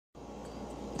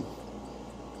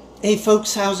Hey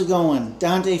folks, how's it going?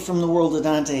 Dante from the world of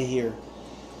Dante here.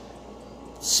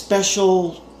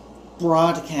 Special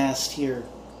broadcast here.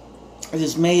 It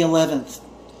is May 11th,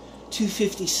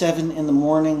 2:57 in the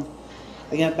morning.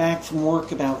 I got back from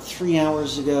work about 3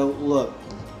 hours ago. Look,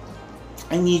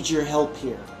 I need your help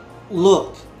here.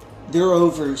 Look, there are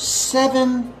over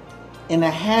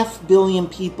 7.5 billion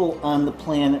people on the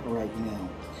planet right now.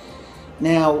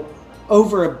 Now,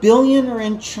 over 1 billion are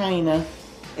in China,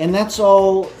 and that's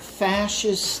all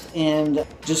fascist and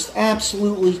just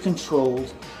absolutely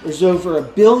controlled. There's over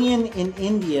 1 billion in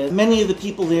India. Many of the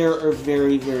people there are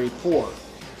very, very poor.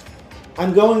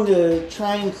 I'm going to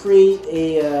try and create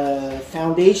a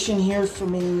foundation here for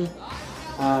me.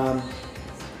 I've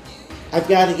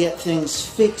got to get things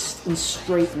fixed and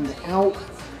straightened out,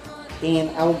 and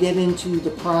I'll get into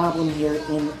the problem here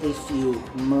in a few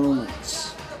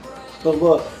moments. But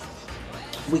look,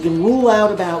 we can rule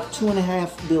out about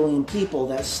 2.5 billion people.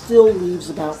 That still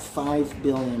leaves about 5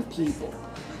 billion people.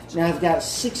 Now I've got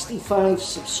 65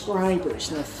 subscribers.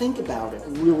 Now think about it.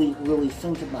 Really, really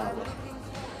think about it.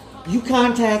 You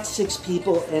contact 6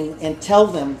 people and tell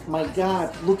them, my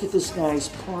God, look at this guy's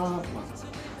problem.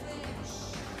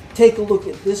 Take a look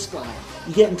at this guy.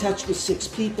 You get in touch with 6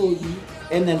 people,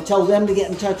 and then tell them to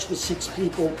get in touch with 6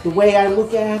 people. The way I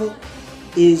look at it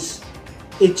is,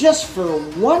 it just for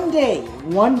one day,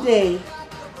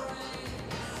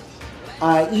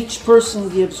 each person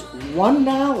gives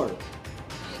 $1,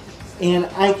 and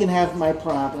I can have my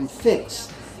problem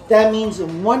fixed. That means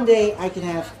in one day I can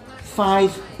have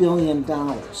 $5 billion.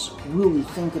 Really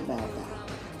think about that.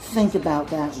 Think about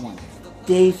that one.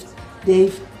 Dave,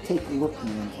 take a look,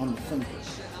 man, on the thinker.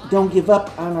 Don't give up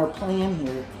on our plan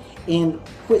here, and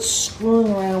quit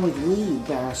screwing around with me, you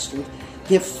bastard.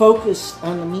 Get focused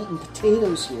on the meat and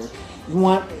potatoes here. You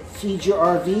want to feed your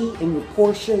RV and your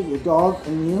Porsche, your dog,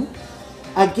 and you?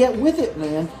 Get with it,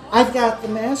 man. I've got the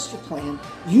master plan.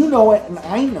 You know it, and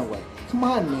I know it. Come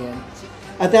on, man.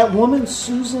 That woman,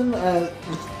 Susan, the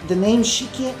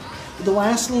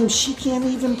last name she can't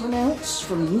even pronounce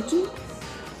from YouTube.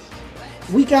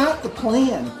 We got the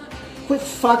plan. Quit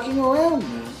fucking around,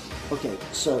 man. Okay,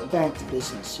 so back to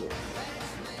business here.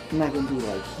 I'm not going to be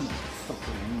like him.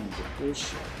 Fucking around with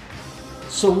bullshit.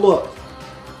 So look,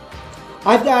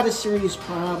 I've got a serious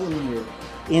problem here,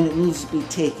 and it needs to be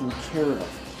taken care of.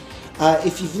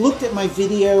 If you've looked at my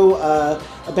video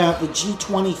about the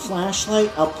G20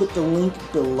 flashlight, I'll put the link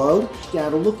below. You got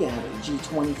to look at it,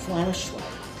 G20 flashlight.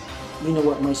 You know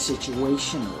what my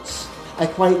situation is. I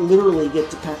quite literally get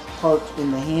to park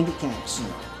in the handicap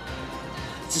zone.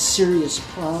 It's a serious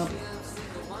problem,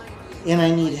 and I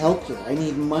need help here. I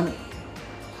need money.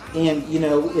 And, you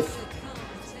know,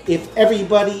 if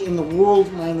everybody in the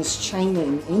world minus China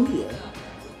and India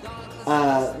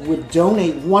would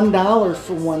donate $1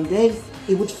 for one day,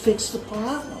 it would fix the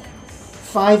problem.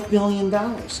 $5 billion,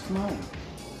 come on.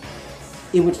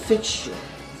 It would fix shit.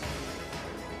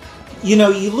 You know,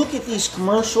 you look at these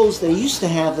commercials, they used to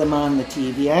have them on the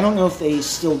TV. I don't know if they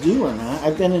still do or not.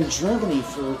 I've been in Germany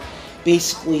for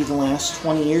basically the last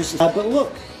 20 years. But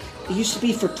look, it used to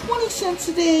be for 20 cents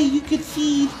a day you could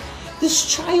feed this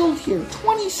child here.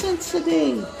 20 cents a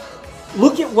day.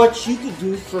 Look at what you could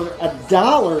do for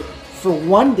 $1 for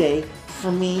one day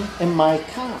for me and my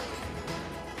cock.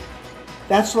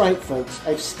 That's right, folks.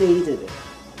 I've stated it.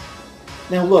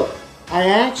 Now look, I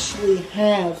actually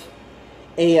have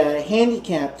a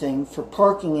handicap thing for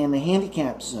parking in the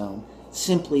handicap zone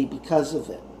simply because of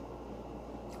it.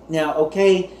 Now,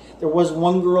 okay, there was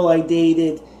one girl I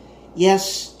dated.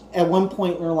 Yes, at one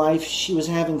point in her life, she was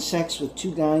having sex with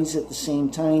 2 guys at the same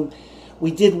time. We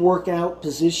did work out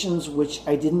positions which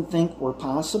I didn't think were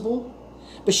possible,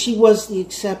 but she was the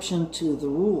exception to the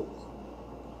rule.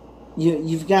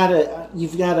 You've got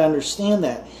to understand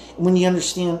that. And when you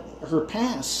understand her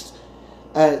past,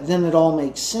 then it all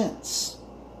makes sense.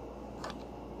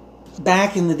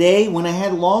 Back in the day, when I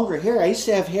had longer hair, I used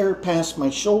to have hair past my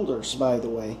shoulders, by the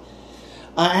way.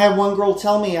 I had one girl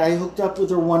tell me I hooked up with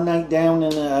her one night down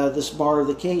in this bar,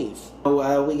 The Cave.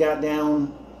 We got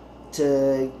down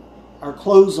to our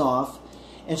clothes off,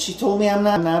 and she told me I'm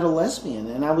not a lesbian.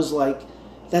 And I was like,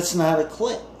 that's not a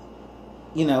clit.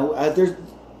 You know,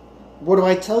 what do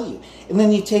I tell you? And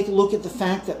then you take a look at the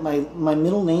fact that my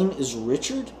middle name is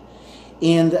Richard,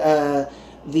 and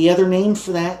the other name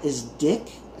for that is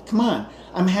Dick. Come on,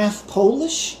 I'm half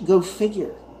Polish? Go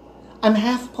figure. I'm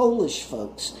half Polish,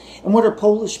 folks. And what are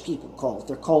Polish people called?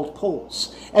 They're called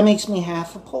Poles. That makes me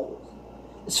half a Pole.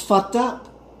 It's fucked up.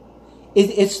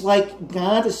 It's like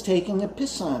God is taking a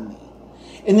piss on me.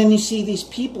 And then you see these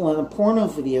people in the porno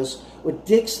videos with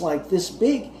dicks like this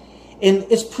big, And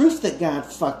it's proof that God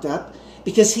fucked up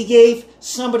because he gave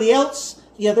somebody else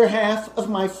the other half of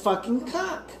my fucking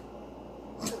cock.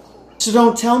 So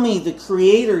don't tell me the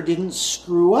Creator didn't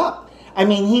screw up. I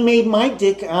mean, he made my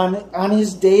dick on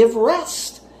his day of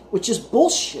rest, which is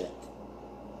bullshit.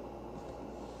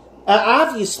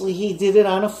 Obviously, he did it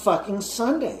on a fucking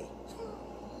Sunday.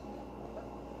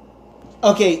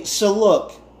 Okay, so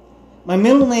look. My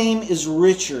middle name is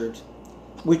Richard,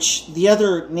 which the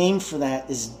other name for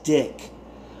that is Dick.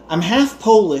 I'm half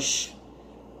Polish,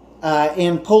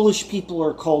 and Polish people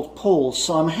are called Poles,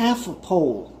 so I'm half a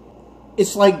Pole.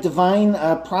 It's like divine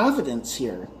providence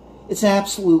here. It's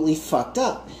absolutely fucked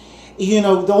up. You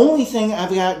know, the only thing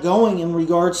I've got going in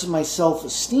regards to my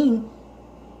self-esteem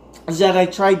is that I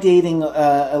tried dating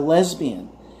a lesbian.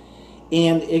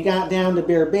 And it got down to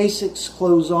bare basics,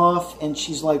 clothes off, and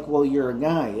she's like, well, you're a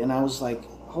guy. And I was like,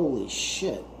 holy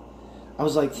shit. I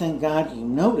was like, thank God you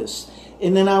noticed.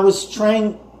 And then I was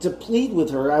trying to plead with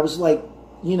her. I was like,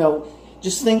 you know,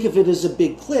 just think of it as a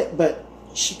big clit, but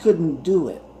she couldn't do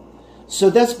it. So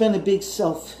that's been a big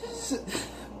self...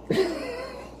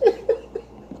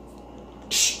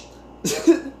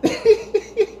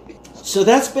 So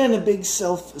that's been a big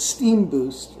self-esteem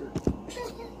booster.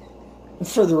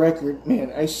 For the record,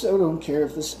 man, I so don't care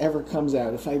if this ever comes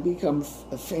out. If I become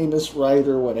a famous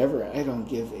writer or whatever, I don't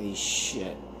give a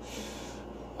shit.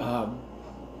 Man.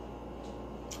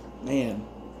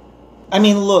 I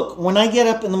mean, look, when I get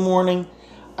up in the morning,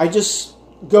 I just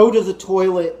go to the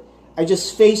toilet, I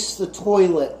just face the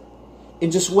toilet,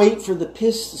 and just wait for the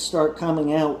piss to start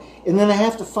coming out. And then I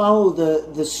have to follow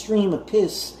the stream of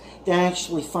piss to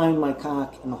actually find my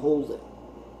cock and hold it.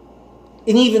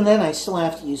 And even then, I still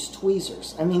have to use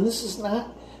tweezers. I mean, this is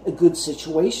not a good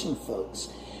situation, folks.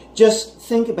 Just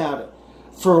think about it.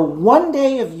 For one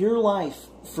day of your life,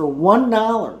 for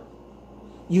 $1,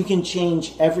 you can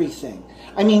change everything.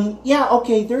 I mean, yeah,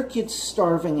 okay, there are kids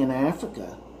starving in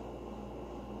Africa.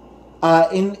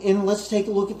 And let's take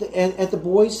a look at the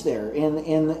boys there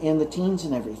and the teens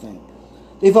and everything.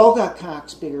 They've all got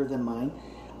cocks bigger than mine.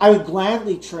 I would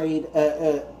gladly trade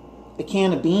a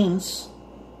can of beans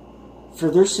for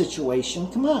their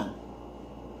situation. Come on.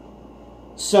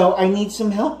 So I need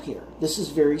some help here. This is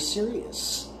very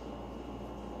serious.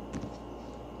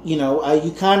 You know,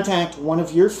 you contact one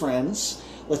of your friends.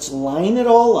 Let's line it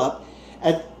all up.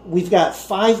 We've got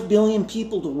 5 billion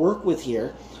people to work with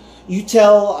here. You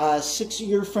tell 6 of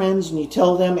your friends and you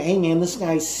tell them, hey man, this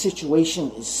guy's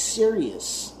situation is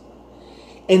serious.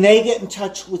 And they get in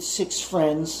touch with 6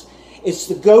 friends. It's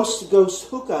the ghost-to-ghost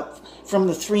hookup from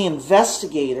the 3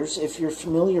 investigators, if you're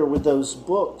familiar with those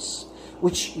books,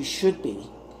 which you should be.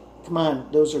 Come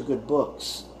on, those are good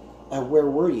books. Where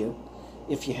were you,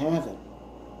 if you haven't?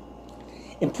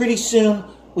 And pretty soon,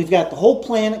 we've got the whole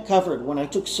planet covered. When I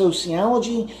took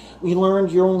sociology, we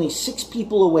learned you're only 6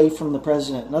 people away from the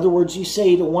president. In other words, you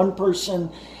say to one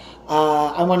person,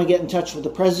 I want to get in touch with the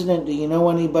president. Do you know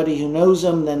anybody who knows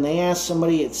him? Then they ask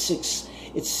somebody. It's 6.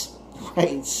 It's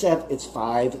right. It's 7. It's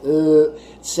 5.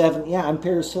 7. Yeah, I'm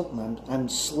Paris Hilton. I'm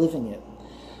sliving it.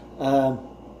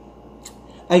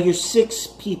 You're 6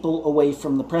 people away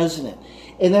from the president.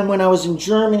 And then when I was in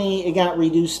Germany, it got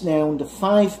reduced down to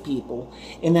 5 people,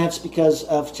 and that's because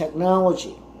of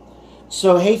technology.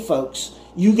 So, hey, folks,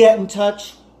 you get in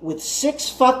touch with 6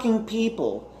 fucking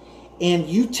people, and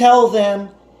you tell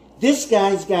them, this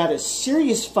guy's got a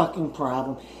serious fucking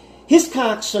problem. His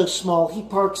cock's so small, he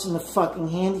parks in the fucking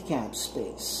handicap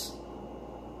space.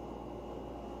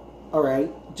 All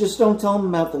right? Just don't tell them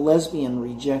about the lesbian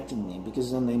rejecting me,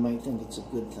 because then they might think it's a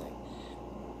good thing.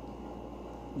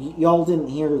 Y'all didn't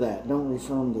hear that. Don't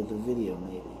refer them to the video,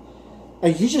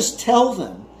 maybe. You just tell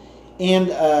them. And,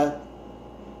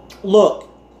 look,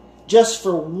 just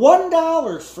for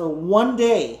 $1 for one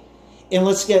day, and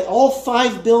let's get all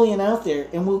 5 billion out there,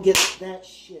 and we'll get that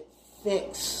shit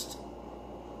fixed.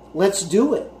 Let's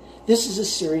do it. This is a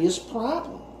serious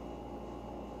problem.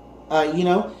 You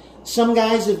know, some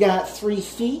guys have got 3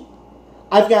 feet.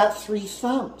 I've got 3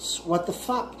 thumbs. What the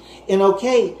fuck? And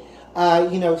okay,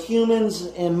 you know, humans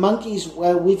and monkeys,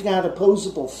 we've got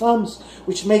opposable thumbs,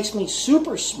 which makes me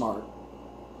super smart.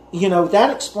 You know,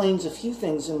 that explains a few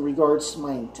things in regards to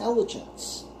my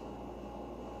intelligence.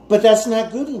 But that's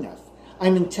not good enough.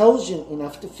 I'm intelligent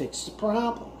enough to fix the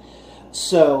problem.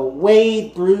 So,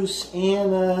 Wade, Bruce,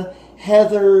 Anna,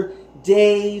 Heather,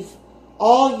 Dave,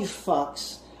 all you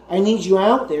fucks, I need you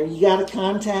out there. You got to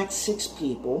contact 6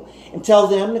 people and tell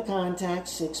them to contact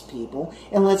 6 people,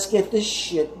 and let's get this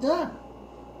shit done.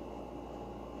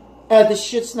 This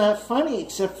shit's not funny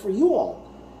except for you all.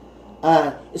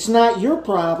 It's not your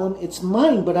problem, it's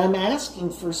mine, but I'm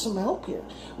asking for some help here.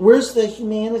 Where's the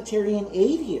humanitarian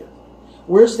aid here?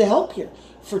 Where's the help here?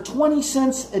 For 20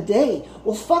 cents a day,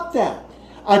 well, fuck that.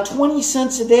 20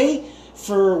 cents a day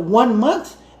for 1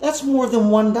 month, that's more than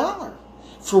 $1.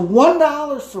 For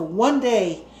 $1 for 1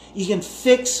 day, you can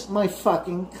fix my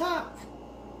fucking cock.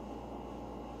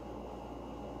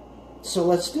 So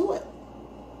let's do it.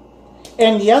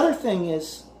 And the other thing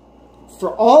is,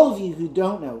 for all of you who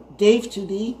don't know, Dave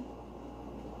 2D,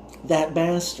 that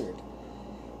bastard.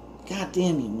 God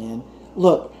damn you, man.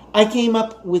 Look, I came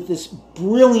up with this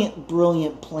brilliant,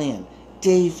 brilliant plan.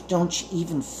 Dave, don't you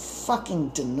even fucking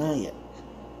deny it.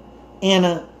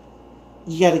 Anna,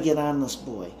 you got to get on this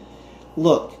boy.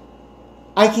 Look,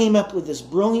 I came up with this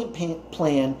brilliant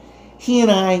plan. He and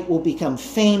I will become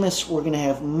famous. We're going to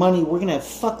have money. We're going to have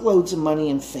fuckloads of money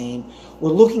and fame.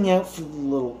 We're looking out for the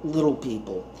little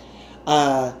people.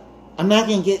 I'm not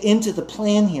going to get into the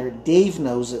plan here. Dave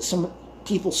knows it. Some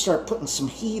people start putting some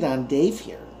heat on Dave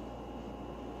here.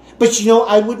 But you know,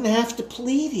 I wouldn't have to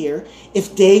plead here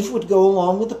if Dave would go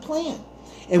along with the plan.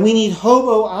 And we need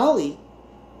Hobo Ollie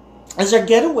as our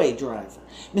getaway driver.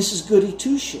 Mrs. Goody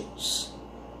Two-Shoes.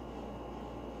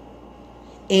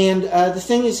 And the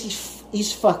thing is,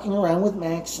 he's fucking around with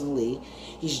Max and Lee.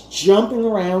 He's jumping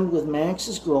around with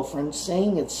Max's girlfriend,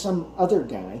 saying it's some other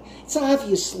guy. It's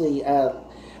obviously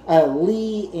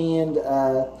Lee and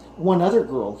one other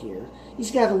girl here. He's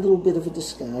got a little bit of a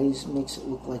disguise, makes it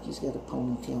look like he's got a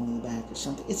ponytail in the back or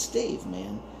something. It's Dave,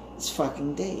 man. It's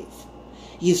fucking Dave.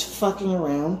 He's fucking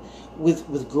around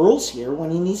with girls here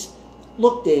when he needs...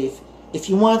 Look, Dave, if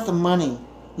you want the money,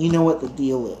 you know what the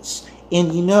deal is.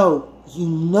 And you know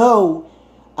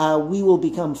we will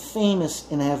become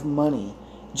famous and have money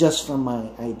just from my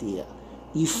idea.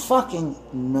 You fucking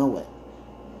know it.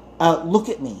 Look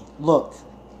at me. Look.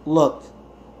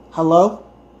 Hello?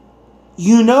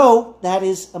 You know that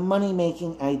is a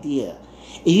money-making idea.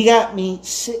 You got me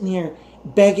sitting here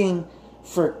begging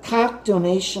for cock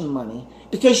donation money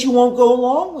because you won't go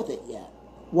along with it yet.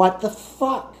 What the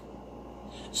fuck?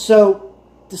 So,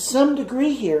 to some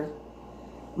degree here,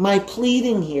 my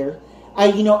pleading here,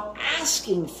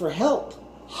 asking for help,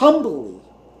 humbly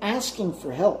asking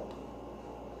for help,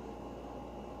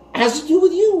 has to do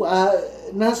with you.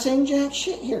 Not saying jack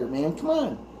shit here, man. Come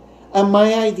on.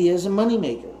 My idea is a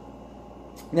moneymaker.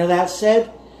 Now, that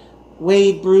said,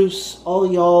 Wade, Bruce,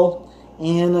 all y'all,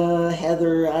 and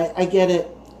Heather, I get it.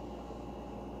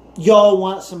 Y'all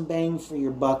want some bang for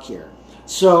your buck here.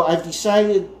 So I've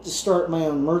decided to start my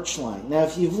own merch line. Now,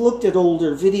 if you've looked at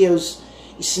older videos,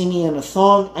 you see me in a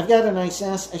thong. I've got a nice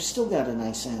ass. I've still got a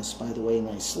nice ass, by the way,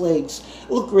 nice legs.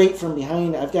 I look great from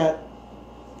behind. I've got,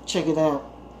 check it out.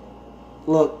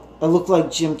 Look, I look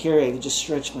like Jim Carrey. I could just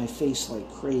stretch my face like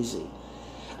crazy.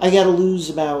 I got to lose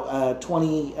about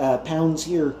 20 pounds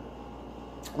here.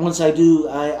 Once I do,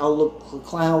 I'll look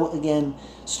clown again,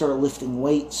 start lifting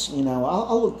weights.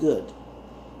 I'll look good.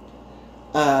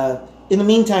 In the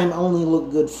meantime, I only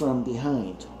look good from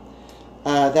behind.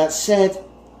 That said,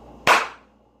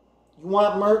 you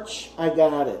want merch? I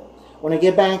got it. When I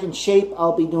get back in shape,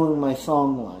 I'll be doing my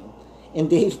thong line. And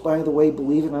Dave, by the way,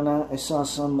 believe it or not, I saw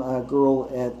some girl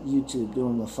at YouTube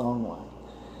doing the thong line.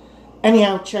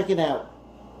 Anyhow, check it out.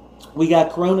 We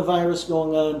got coronavirus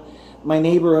going on. My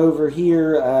neighbor over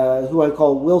here, who I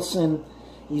call Wilson,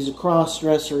 he's a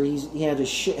cross-dresser. He had his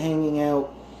shit hanging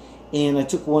out. And I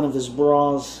took one of his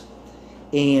bras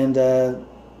and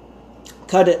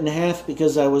cut it in half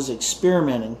because I was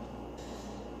experimenting.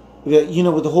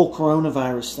 With the whole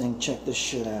coronavirus thing. Check this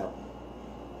shit out.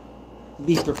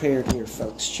 Be prepared here,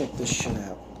 folks. Check this shit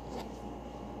out.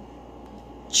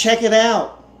 Check it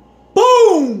out.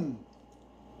 Boom!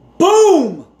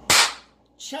 Boom!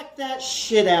 Check that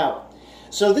shit out.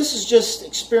 So this is just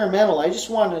experimental. I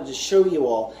just wanted to show you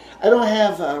all. I don't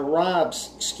have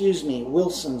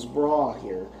Wilson's bra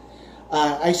here.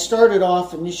 I started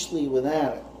off initially with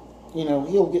that.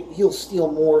 He'll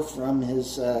steal more from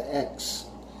his ex.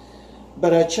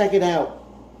 But check it out.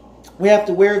 We have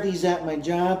to wear these at my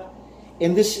job.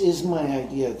 And this is my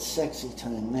idea. It's sexy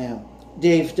time now.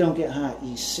 Dave, don't get hot,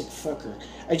 you sick fucker.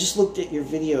 I just looked at your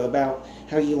video about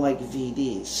how you like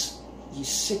VDs. You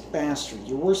sick bastard.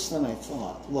 You're worse than I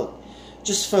thought. Look,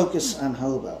 just focus on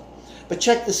hobo. But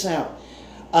check this out.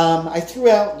 I threw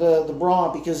out the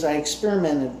bra because I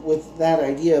experimented with that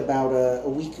idea about a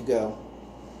week ago.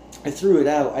 I threw it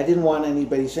out. I didn't want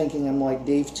anybody thinking I'm like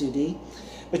Dave 2D.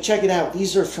 But check it out.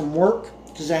 These are from work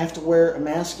because I have to wear a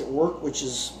mask at work, which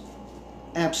is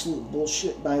absolute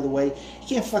bullshit, by the way. You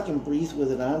can't fucking breathe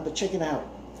with it on, but check it out.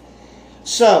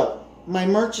 So, my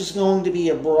merch is going to be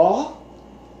a bra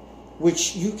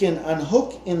which you can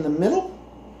unhook in the middle.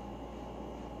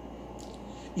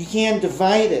 You can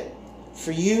divide it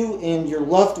for you and your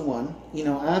loved one, you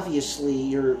know, obviously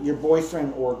your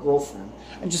boyfriend or girlfriend.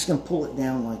 I'm just going to pull it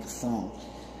down like a thong.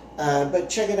 But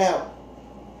check it out.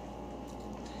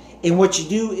 And what you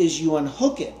do is you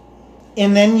unhook it.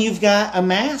 And then you've got a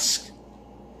mask,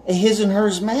 a his and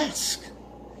hers mask.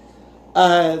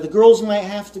 The girls might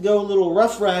have to go a little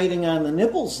rough riding on the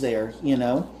nipples there, you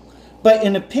know. But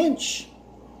in a pinch,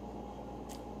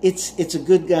 it's a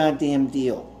good goddamn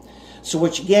deal. So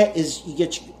what you get is you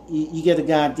get a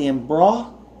goddamn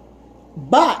bra,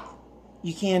 but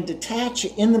you can detach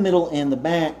it in the middle and the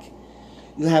back.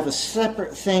 You have a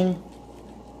separate thing,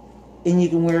 and you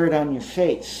can wear it on your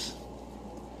face.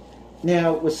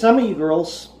 Now, with some of you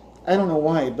girls, I don't know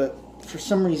why, but for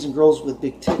some reason girls with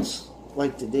big tits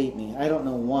like to date me. I don't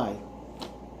know why.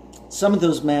 Some of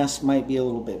those masks might be a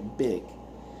little bit big.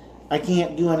 I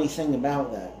can't do anything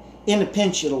about that. In a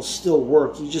pinch, it'll still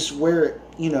work. You just wear it,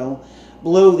 you know,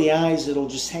 below the eyes. It'll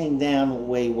just hang down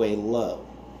way, way low.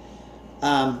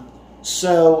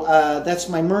 So that's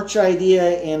my merch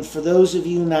idea. And for those of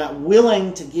you not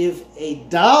willing to give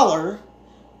 $1,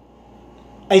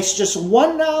 it's just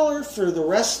 $1 for the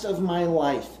rest of my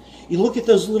life. You look at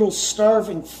those little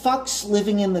starving fucks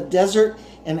living in the desert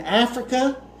in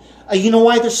Africa. You know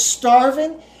why they're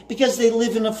starving? Because they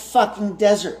live in a fucking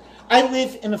desert. I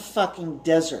live in a fucking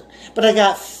desert, but I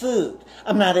got food.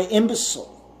 I'm not an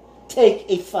imbecile. Take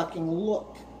a fucking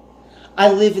look. I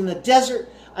live in the desert.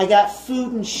 I got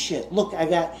food and shit. Look, I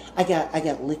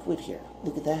got liquid here.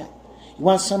 Look at that. You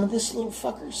want some of this, little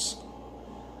fuckers?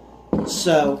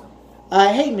 So,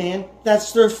 hey man,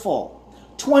 that's their fault.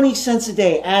 20 cents a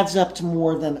day adds up to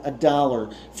more than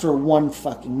 $1 for one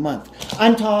fucking month.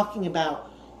 I'm talking about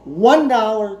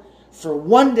 $1 for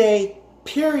one day,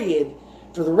 period,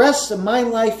 for the rest of my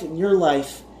life and your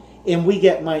life, and we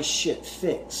get my shit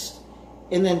fixed.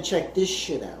 And then check this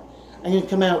shit out. I'm going to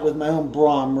come out with my own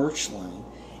bra merch line,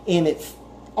 and it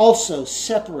also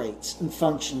separates and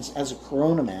functions as a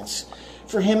Coronna mask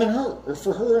for him and her, or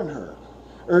for her and her,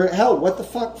 or hell, what the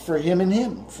fuck, for him and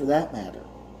him, for that matter.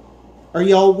 Are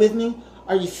y'all with me?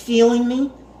 Are you feeling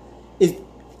me?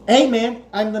 Hey man,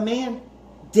 I'm the man.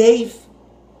 Dave,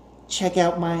 check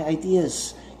out my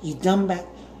ideas. You dumbass.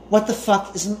 What the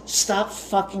fuck isn't... Stop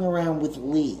fucking around with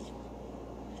Lee.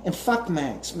 And fuck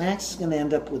Max. Max is going to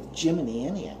end up with Jiminy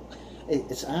anyhow.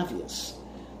 It's obvious.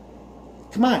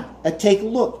 Come on. Take a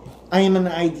look. I am an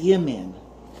idea man.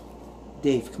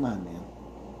 Dave, come on, man.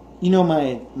 You know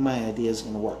my idea is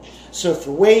going to work. So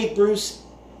for Wade, Bruce,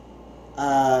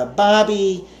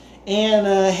 Bobby,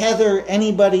 Anna, Heather,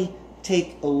 anybody,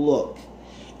 take a look.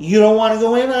 You don't want to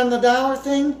go in on the $1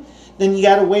 thing? Then you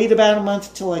got to wait about a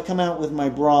month till I come out with my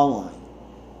bra line.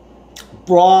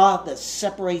 Bra that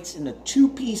separates into 2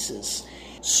 pieces,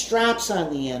 straps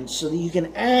on the end so that you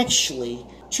can actually,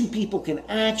 2 people can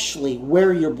actually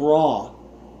wear your bra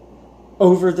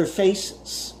over their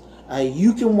faces.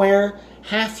 You can wear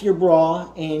half your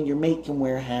bra and your mate can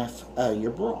wear half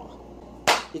your bra.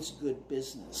 It's good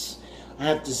business. I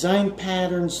have design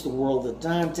patterns, the world of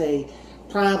Dante,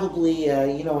 probably,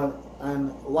 you know,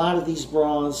 on a lot of these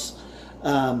bras,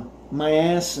 my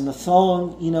ass and a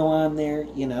thong, you know, on there,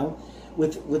 you know,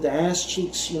 with the ass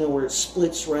cheeks, you know, where it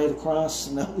splits right across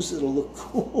the nose, it'll look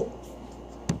cool.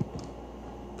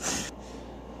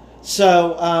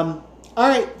 So, all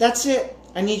right, that's it.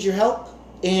 I need your help,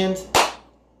 and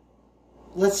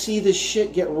let's see this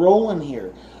shit get rolling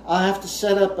here. I'll have to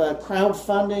set up a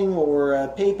crowdfunding or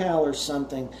a PayPal or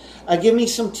something. Give me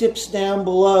some tips down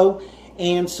below.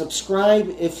 And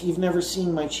subscribe if you've never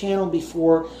seen my channel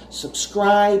before.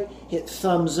 Subscribe, hit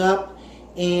thumbs up,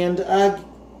 and,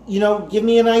 you know, give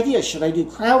me an idea. Should I do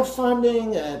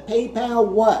crowdfunding, PayPal,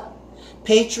 what?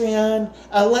 Patreon?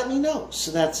 Let me know.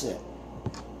 So that's it.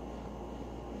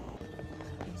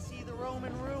 See the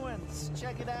Roman ruins.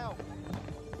 Check it out.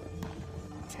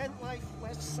 Tent Life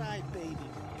West Side, baby.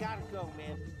 Gotta go,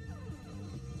 man.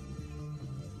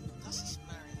 Das ist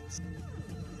Marius.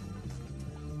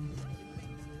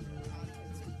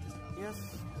 Yes,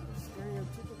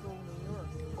 stereotypical New York.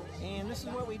 And this is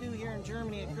what we do here in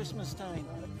Germany at Christmas time.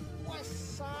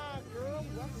 West Side, girl,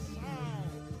 West Side.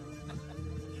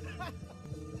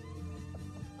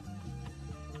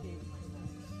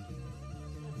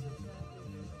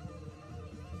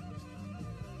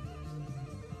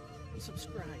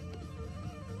 Subscribe.